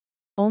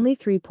Only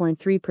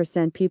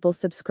 3.3% people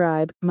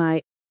subscribe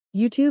my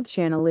YouTube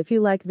channel. If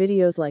you like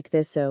videos like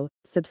this, so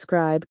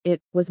subscribe,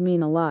 it was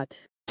mean a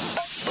lot.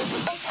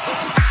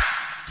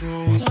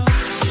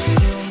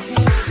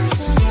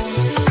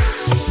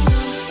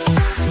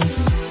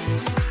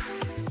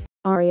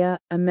 Aria,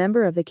 a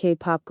member of the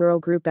K-pop girl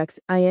group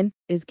XIN,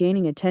 is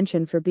gaining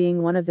attention for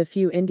being one of the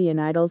few Indian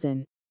idols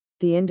in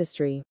the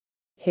industry.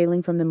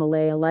 Hailing from the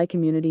Malay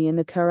community in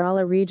the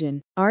Kerala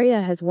region,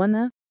 Aria has won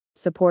the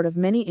support of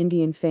many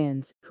Indian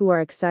fans, who are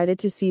excited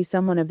to see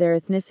someone of their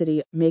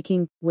ethnicity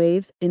making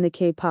waves in the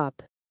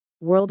K-pop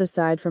world.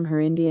 Aside from her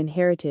Indian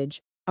heritage,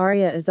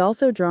 Aria is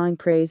also drawing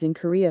praise in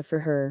Korea for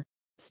her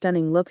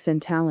stunning looks and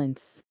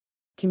talents.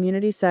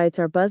 Community sites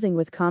are buzzing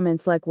with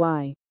comments like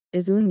 "Why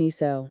is Unni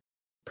so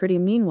pretty?"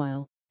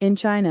 Meanwhile, in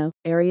China,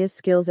 Aria's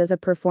skills as a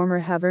performer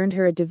have earned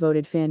her a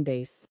devoted fan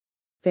base.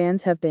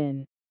 Fans have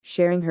been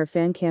sharing her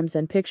fan cams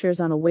and pictures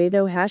on a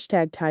Weibo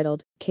hashtag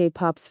titled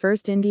K-pop's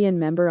first Indian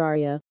member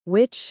Aria,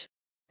 which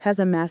has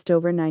amassed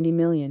over 90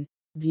 million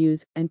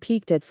views and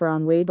peaked at 4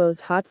 on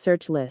Weibo's hot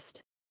search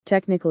list.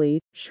 Technically,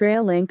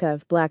 Shreya Lanka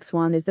of Black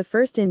Swan is the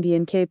first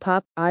Indian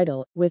K-pop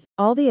idol. With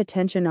all the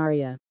attention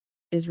Aria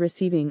is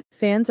receiving,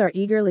 fans are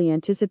eagerly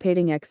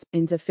anticipating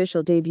XIN's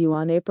official debut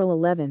on April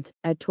 11th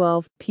at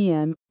 12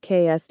 p.m.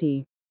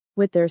 KST.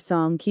 With their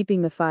song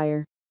Keeping the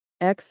Fire,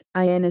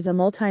 XIN is a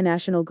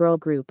multinational girl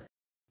group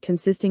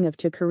consisting of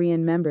 2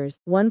 Korean members,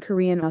 1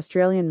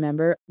 Korean-Australian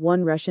member,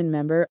 1 Russian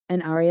member,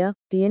 and Aria,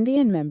 the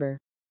Indian member.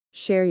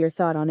 Share your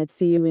thought on it.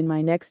 See you in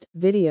my next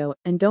video,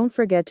 and don't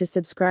forget to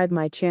subscribe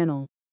my channel.